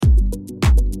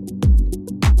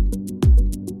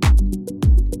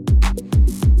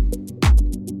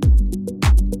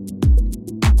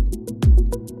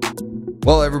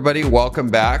Well, everybody, welcome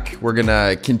back. We're going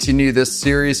to continue this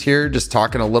series here, just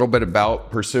talking a little bit about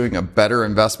pursuing a better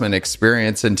investment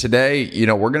experience. And today,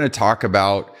 we're going to talk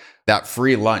about that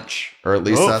free lunch, or at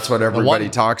least that's what everybody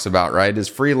talks about, right? Is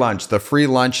free lunch, the free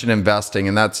lunch in investing,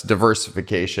 and that's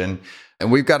diversification. And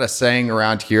we've got a saying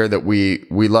around here that we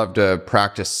love to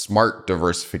practice smart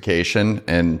diversification.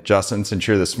 And Justin, since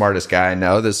you're the smartest guy I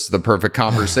know, this is the perfect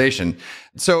conversation.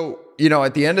 So,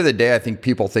 at the end of the day, I think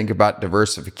people think about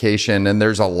diversification and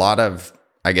there's a lot of,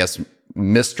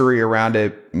 mystery around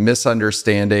it,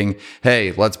 misunderstanding.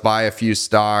 Hey, let's buy a few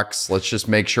stocks. Let's just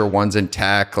make sure one's in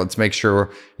tech. Let's make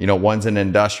sure, one's in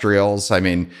industrials. I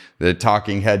mean, the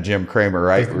talking head Jim Cramer,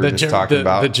 right?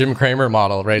 The Jim Cramer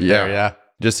model right there. Yeah.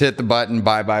 Just hit the button,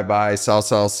 buy,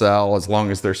 sell, as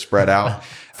long as they're spread out.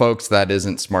 Folks, that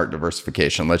isn't smart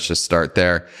diversification. Let's just start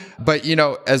there. But,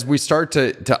 as we start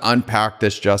to unpack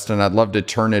this, Justin, I'd love to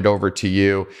turn it over to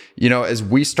you. As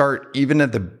we start even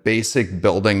at the basic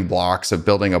building blocks of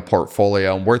building a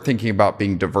portfolio, and we're thinking about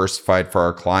being diversified for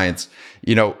our clients,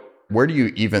 where do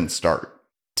you even start?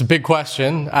 It's a big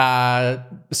question.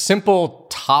 Simple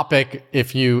topic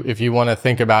if you want to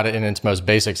think about it in its most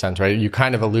basic sense, right? You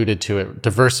kind of alluded to it.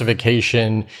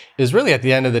 Diversification is really, at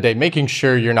the end of the day, making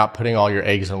sure you're not putting all your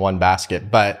eggs in one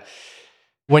basket. But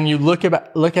when you look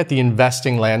at the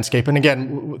investing landscape, and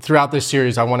again, throughout this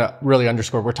series, I want to really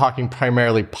underscore, we're talking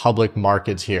primarily public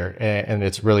markets here, and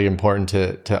it's really important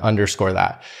to underscore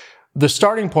that. The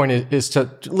starting point is to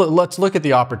let's look at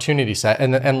the opportunity set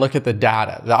and look at the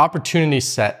data. The opportunity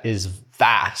set is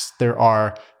vast. There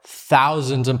are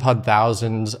thousands upon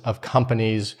thousands of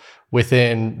companies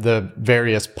within the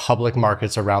various public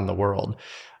markets around the world.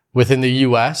 Within the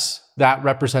US, that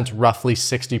represents roughly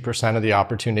 60% of the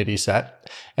opportunity set.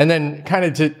 And then kind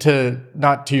of to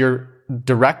not to your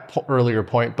direct earlier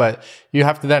point, but you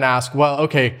have to then ask, well,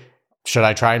 okay, should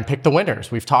I try and pick the winners?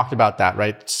 We've talked about that,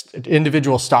 right?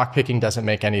 Individual stock picking doesn't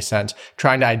make any sense.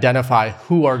 Trying to identify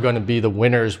who are going to be the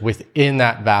winners within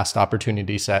that vast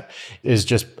opportunity set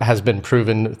has been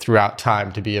proven throughout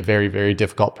time to be a very, very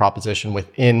difficult proposition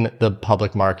within the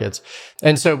public markets.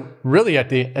 And so really at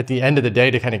the end of the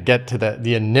day, to kind of get to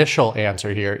the initial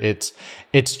answer here,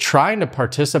 it's trying to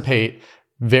participate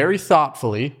very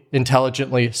thoughtfully,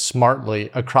 intelligently, smartly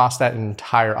across that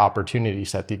entire opportunity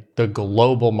set, the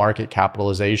global market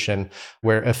capitalization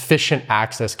where efficient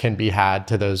access can be had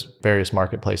to those various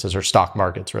marketplaces or stock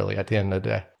markets, really, at the end of the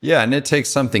day. Yeah, and it takes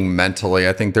something mentally.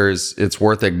 I think it's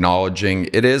worth acknowledging.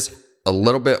 It is a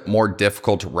little bit more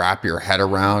difficult to wrap your head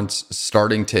around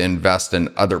starting to invest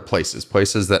in other places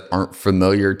that aren't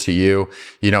familiar to you.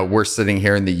 We're sitting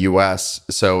here in the US.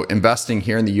 So investing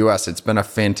here in the US, it's been a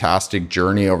fantastic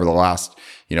journey over the last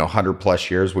 100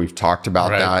 plus years. We've talked about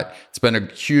that. It's been a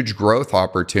huge growth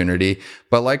opportunity.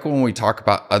 But like when we talk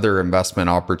about other investment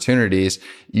opportunities,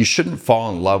 you shouldn't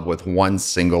fall in love with one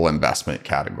single investment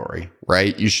category,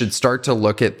 right? You should start to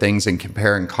look at things and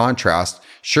compare and contrast.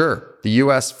 Sure, the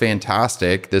US,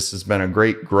 fantastic. This has been a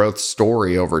great growth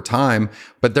story over time,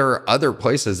 but there are other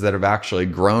places that have actually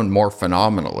grown more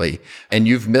phenomenally. And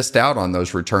you've missed out on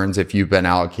those returns if you've been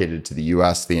allocated to the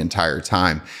US the entire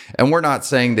time. And we're not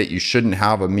saying that you shouldn't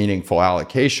have a meaningful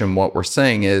allocation. What we're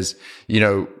saying is,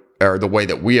 or the way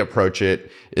that we approach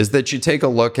it is that you take a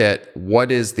look at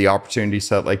what is the opportunity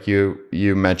set, like you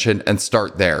mentioned, and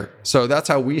start there. So that's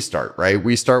how we start, right?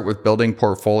 We start with building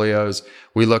portfolios.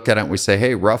 We look at it and we say,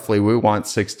 hey, roughly we want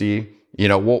 60.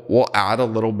 We'll add a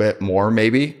little bit more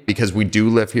maybe because we do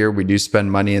live here. We do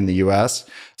spend money in the US.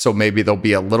 So maybe there'll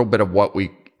be a little bit of what we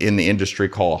in the industry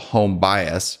call a home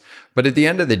bias. But at the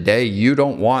end of the day, you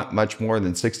don't want much more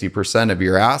than 60% of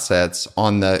your assets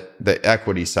on the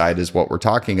equity side is what we're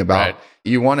talking about. Right.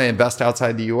 You want to invest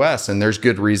outside the US, and there's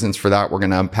good reasons for that. We're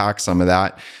going to unpack some of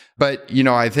that. But,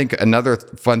 I think another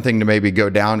fun thing to maybe go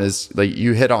down is like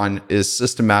you hit on is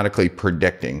systematically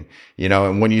predicting,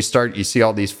 and when you start, you see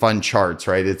all these fun charts,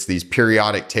 right? It's these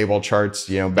periodic table charts,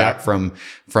 back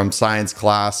from science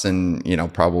class and,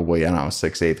 probably,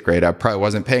 6th, 8th grade. I probably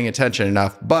wasn't paying attention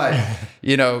enough, but,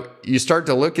 you start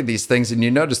to look at these things and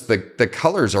you notice the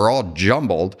colors are all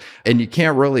jumbled and you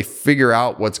can't really figure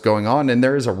out what's going on. And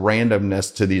there is a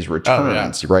randomness to these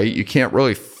returns, right? You can't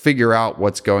really figure out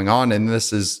what's going on. And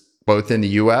this is both in the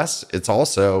US, it's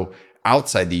also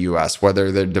outside the US,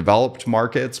 whether they're developed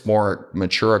markets, more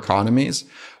mature economies,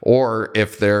 or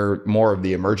if they're more of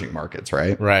the emerging markets,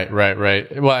 right? Right.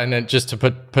 Well, and then just to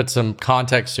put some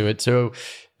context to it. So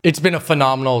it's been a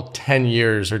phenomenal 10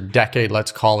 years or decade,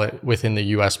 let's call it, within the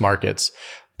US markets.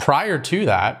 Prior to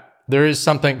that, there is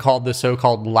something called the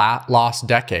so-called lost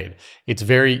decade. It's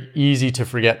very easy to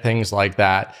forget things like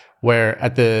that, where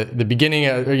at the beginning,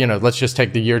 let's just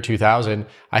take the year 2000,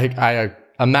 I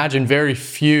imagine very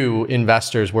few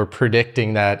investors were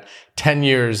predicting that 10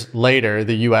 years later,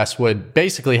 the US would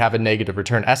basically have a negative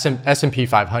return. S&P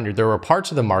 500, there were parts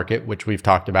of the market, which we've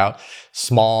talked about,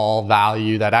 small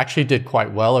value, that actually did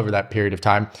quite well over that period of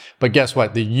time. But guess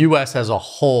what? The US as a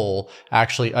whole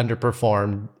actually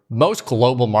underperformed most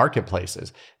global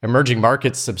marketplaces. Emerging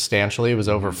markets substantially. It was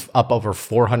up over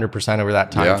 400% over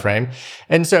that time frame.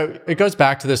 And so it goes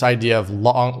back to this idea of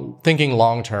thinking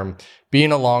long-term,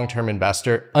 being a long-term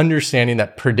investor, understanding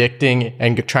that predicting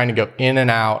and trying to go in and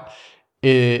out,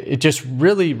 it just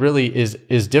really, really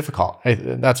is difficult.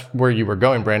 That's where you were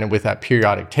going, Brandon, with that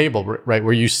periodic table, right?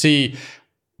 Where you see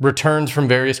returns from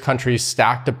various countries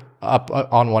stacked up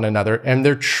on one another, and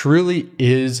there truly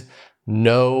is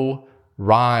no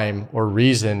rhyme or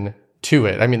reason to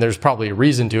it. I mean, there's probably a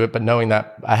reason to it, but knowing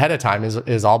that ahead of time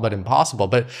is all but impossible.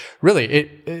 But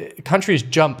really, countries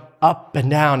jump up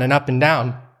and down and up and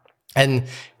down. And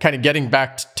kind of getting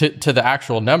back to the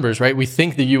actual numbers, right? We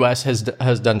think the US has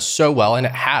done so well, and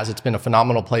it has. It's been a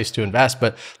phenomenal place to invest.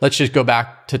 But let's just go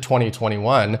back to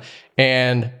 2021.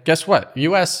 And guess what?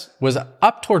 US was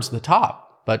up towards the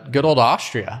top, but good old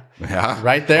Austria. Yeah.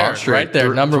 Right there. Austria, right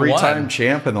there. Number one. Three-time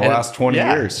champ in the last 20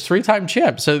 years. Three-time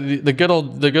champ. So the good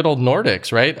old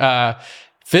Nordics, right?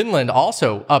 Finland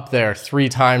also up there 3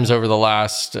 times over the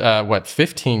last,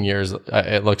 15 years,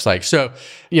 it looks like. So,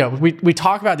 we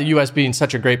talk about the U.S. being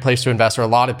such a great place to invest, or a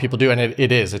lot of people do, and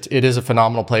it is. It is a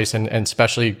phenomenal place, and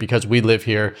especially because we live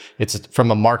here, it's from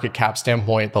a market cap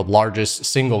standpoint, the largest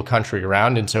single country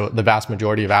around, and so the vast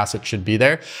majority of assets should be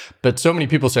there. But so many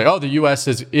people say, oh, the U.S.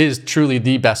 is truly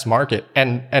the best market,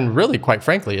 and really, quite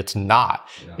frankly, it's not.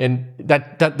 Yeah. And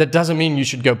that doesn't mean you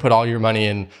should go put all your money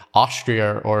in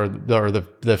Austria or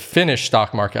the Finnish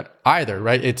stock market either,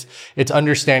 right? It's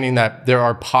understanding that there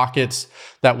are pockets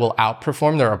that will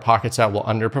outperform, there are pockets that will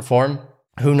underperform.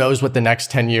 Who knows what the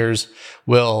next 10 years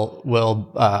will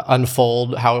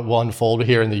unfold, how it will unfold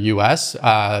here in the US.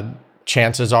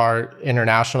 Chances are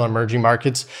international emerging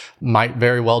markets might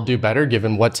very well do better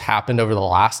given what's happened over the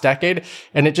last decade.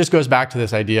 And it just goes back to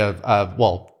this idea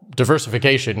of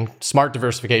diversification, smart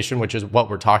diversification, which is what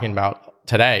we're talking about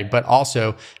today, but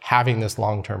also having this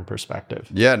long-term perspective.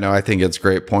 Yeah, no, I think it's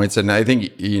great points. And I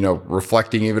think,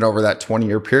 reflecting even over that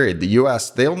 20-year period, the US,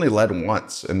 they only led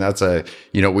once. And that's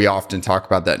we often talk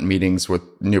about that in meetings with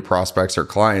new prospects or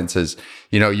clients is,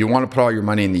 you want to put all your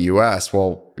money in the US.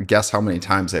 Well, guess how many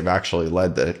times they've actually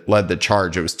led the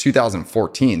charge. It was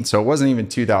 2014. So it wasn't even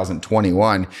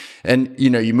 2021. And,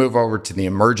 you move over to the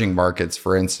emerging markets,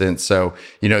 for instance. So,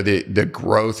 the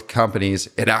growth companies,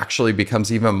 it actually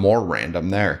becomes even more random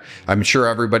there. I'm sure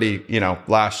everybody,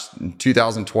 last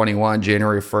 2021,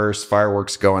 January 1st,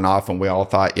 fireworks going off, and we all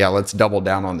thought, yeah, let's double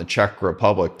down on the Czech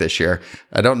Republic this year.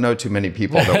 I don't know too many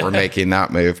people that were making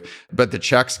that move, but the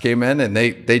Czechs came in and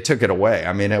they took it away.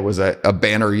 I mean, it was a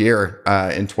banner year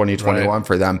in 2021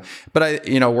 for them. But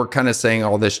we're kind of saying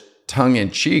all this tongue in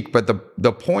cheek, but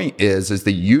the point is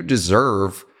that you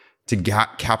deserve to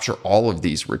capture all of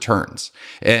these returns.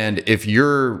 And if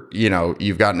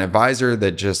you've got an advisor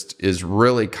that just is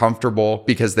really comfortable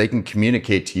because they can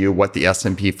communicate to you what the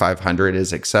S&P 500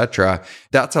 is, etc.,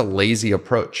 that's a lazy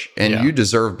approach. And you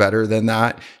deserve better than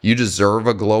that. You deserve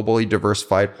a globally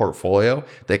diversified portfolio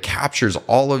that captures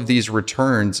all of these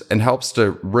returns and helps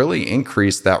to really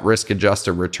increase that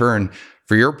risk-adjusted return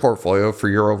for your portfolio, for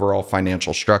your overall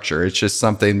financial structure. It's just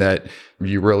something that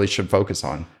you really should focus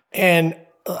on. And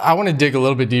I want to dig a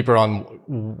little bit deeper on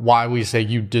why we say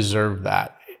you deserve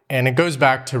that. And it goes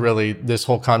back to really this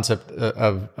whole concept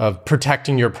of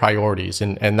protecting your priorities.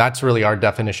 And that's really our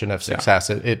definition of success.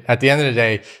 Yeah. At the end of the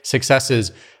day, success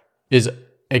is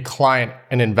a client,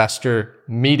 an investor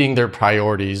meeting their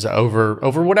priorities over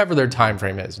whatever their time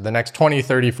frame is. The next 20,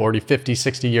 30, 40, 50,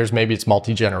 60 years, maybe it's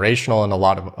multi-generational in a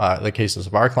lot of the cases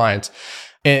of our clients.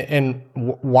 And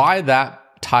why that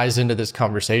ties into this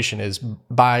conversation is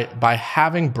by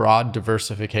having broad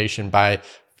diversification, by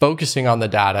focusing on the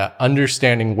data,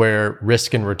 understanding where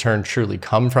risk and return truly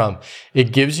come from,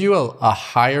 it gives you a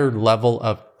higher level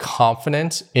of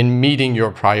confidence in meeting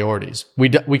your priorities. We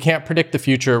can't predict the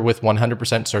future with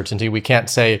 100% certainty. We can't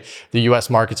say the US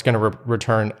market's going to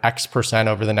return X%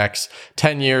 over the next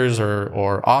 10 years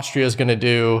or Austria is going to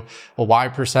do a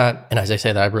Y%. And as I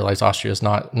say that, I realize Austria is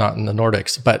not in the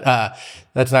Nordics, but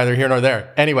that's neither here nor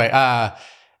there. Anyway,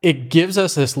 it gives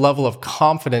us this level of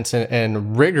confidence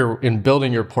and rigor in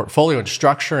building your portfolio and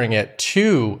structuring it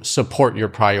to support your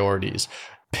priorities.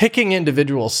 Picking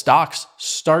individual stocks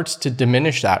starts to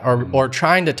diminish that, or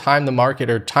trying to time the market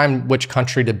or time which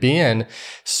country to be in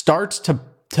starts to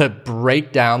to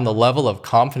break down the level of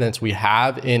confidence we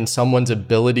have in someone's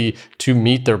ability to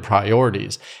meet their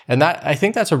priorities. And that, I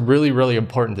think that's a really, really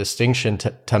important distinction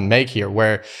to make here,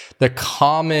 where the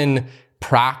common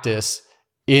practice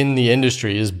in the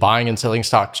industry is buying and selling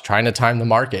stocks, trying to time the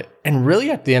market. And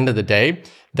really at the end of the day,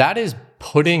 that is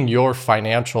putting your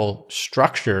financial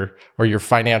structure or your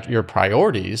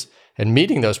priorities and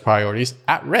meeting those priorities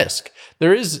at risk.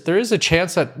 There is a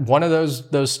chance that one of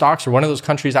those stocks or one of those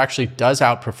countries actually does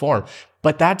outperform,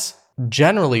 but that's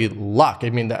generally luck. I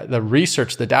mean, the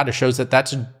research, the data shows that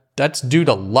that's due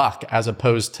to luck as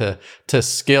opposed to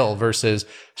skill, versus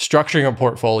structuring a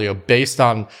portfolio based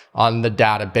on the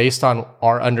data, based on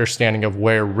our understanding of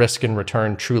where risk and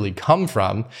return truly come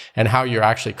from and how you're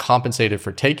actually compensated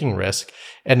for taking risk.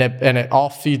 And it all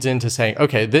feeds into saying,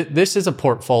 okay, this is a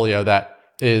portfolio that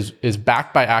is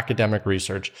backed by academic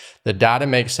research. The data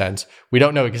makes sense. We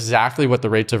don't know exactly what the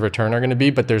rates of return are going to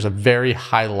be, but there's a very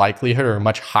high likelihood, or a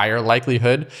much higher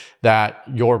likelihood, that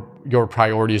your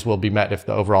priorities will be met if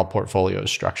the overall portfolio is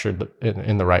structured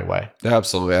in the right way.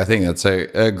 Absolutely. I think that's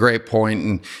a great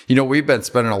point. And, we've been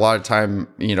spending a lot of time,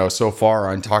 so far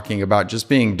on talking about just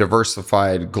being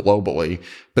diversified globally,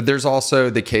 but there's also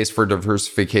the case for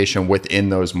diversification within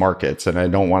those markets. And I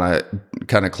don't want to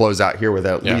kind of close out here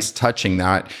without at least touching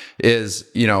that is,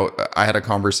 I had a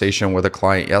conversation with a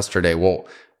client yesterday. Well,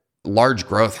 large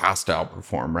growth has to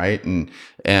outperform, right?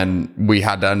 And we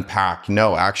had to unpack,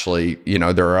 no, actually,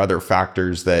 there are other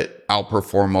factors that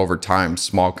outperform over time,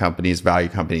 small companies, value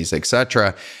companies, et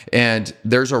cetera. And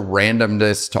there's a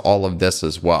randomness to all of this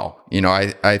as well.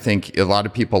 I think a lot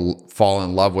of people fall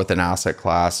in love with an asset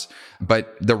class,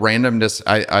 but the randomness,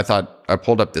 I thought, I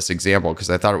pulled up this example because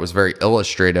I thought it was very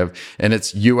illustrative, and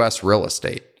it's US real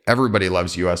estate. Everybody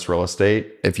loves US real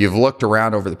estate. If you've looked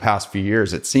around over the past few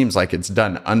years, it seems like it's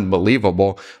done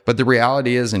unbelievable. But the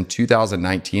reality is in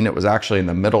 2019, it was actually in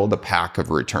the middle of the pack of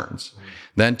returns.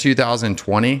 Then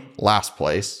 2020, last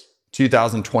place.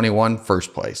 2021,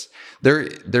 first place.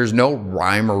 There's no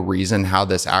rhyme or reason how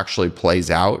this actually plays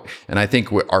out. And I think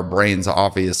our brains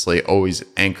obviously always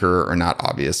anchor, or not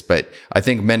obvious, but I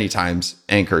think many times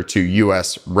anchor to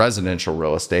US residential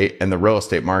real estate, and the real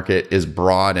estate market is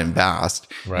broad and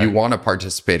vast. Right. You want to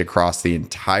participate across the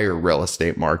entire real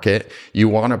estate market. You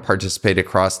want to participate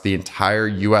across the entire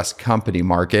US company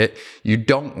market. You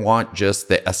don't want just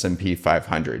the S&P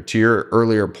 500. To your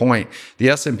earlier point, the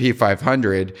S&P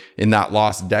 500 in that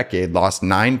lost decade lost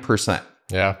 9%.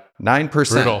 Yeah. 9%.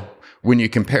 Brutal. When you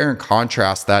compare and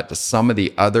contrast that to some of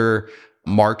the other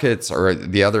markets or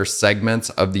the other segments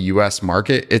of the US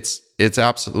market, it's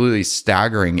absolutely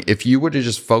staggering. If you would have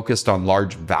just focused on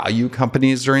large value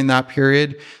companies during that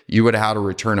period, you would have had a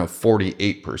return of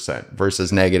 48%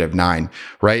 versus -9,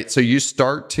 right? So you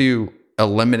start to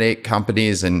eliminate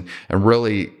companies and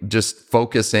really just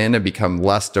focus in and become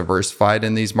less diversified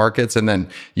in these markets. And then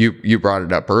you brought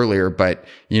it up earlier, but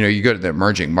you go to the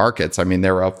emerging markets. I mean,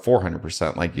 they're up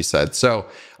 400%, like you said. So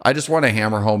I just want to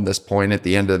hammer home this point at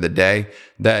the end of the day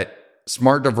that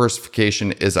smart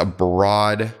diversification is a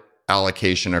broad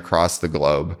allocation across the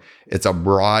globe. It's a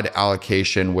broad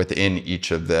allocation within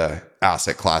each of the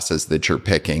asset classes that you're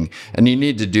picking. And you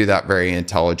need to do that very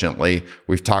intelligently.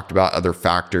 We've talked about other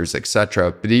factors, et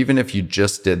cetera. But even if you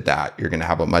just did that, you're going to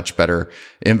have a much better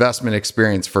investment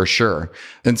experience for sure.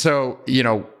 And so,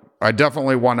 I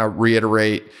definitely want to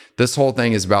reiterate, this whole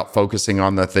thing is about focusing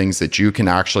on the things that you can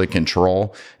actually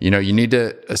control. You need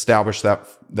to establish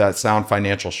that sound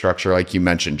financial structure, like you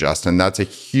mentioned, Justin. That's a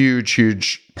huge,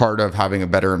 huge part of having a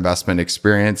better investment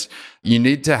experience. You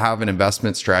need to have an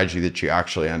investment strategy that you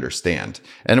actually understand.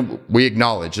 And we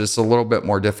acknowledge it's a little bit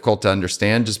more difficult to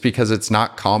understand just because it's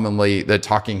not commonly, the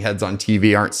talking heads on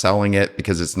TV aren't selling it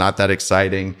because it's not that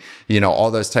exciting, all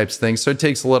those types of things. So it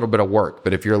takes a little bit of work.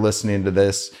 But if you're listening to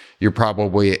this, you're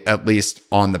probably at least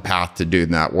on the path to doing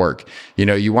that work.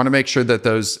 You want to make sure that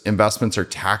those investments are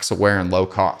tax aware and low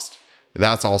cost.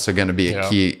 That's also going to be a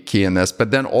key in this.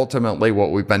 But then ultimately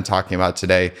what we've been talking about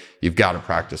today, you've got to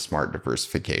practice smart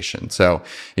diversification. So,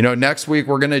 next week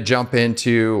we're going to jump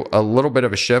into a little bit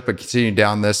of a shift, but continue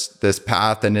down this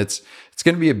path. And it's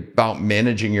going to be about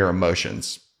managing your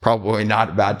emotions. Probably not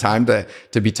a bad time to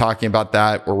be talking about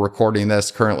that. We're recording this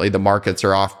currently. The markets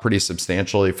are off pretty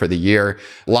substantially for the year.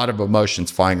 A lot of emotions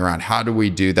flying around. How do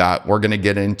we do that? We're going to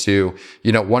get into,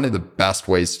 one of the best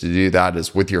ways to do that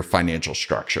is with your financial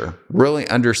structure. Really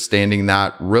understanding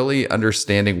that, really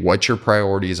understanding what your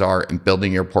priorities are and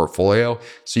building your portfolio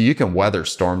so you can weather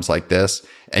storms like this.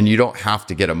 And you don't have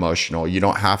to get emotional. You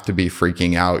don't have to be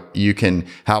freaking out. You can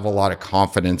have a lot of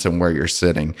confidence in where you're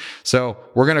sitting. So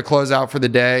we're going to close out for the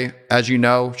day. today. As you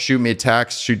know, shoot me a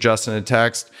text, shoot Justin a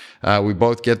text. We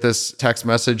both get this text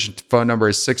message. Phone number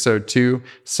is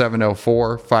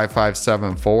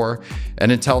 602-704-5574.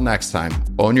 And until next time,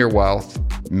 own your wealth,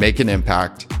 make an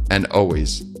impact, and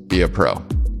always be a pro.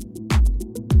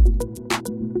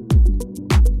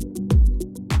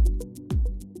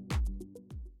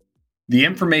 The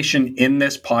information in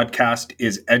this podcast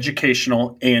is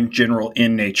educational and general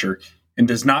in nature and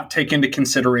does not take into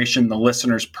consideration the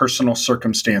listener's personal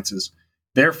circumstances.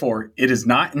 Therefore, it is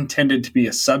not intended to be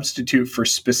a substitute for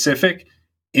specific,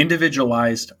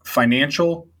 individualized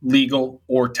financial, legal,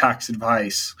 or tax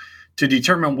advice. To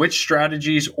determine which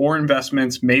strategies or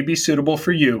investments may be suitable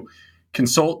for you,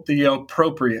 consult the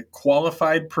appropriate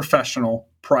qualified professional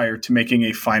prior to making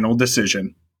a final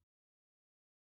decision.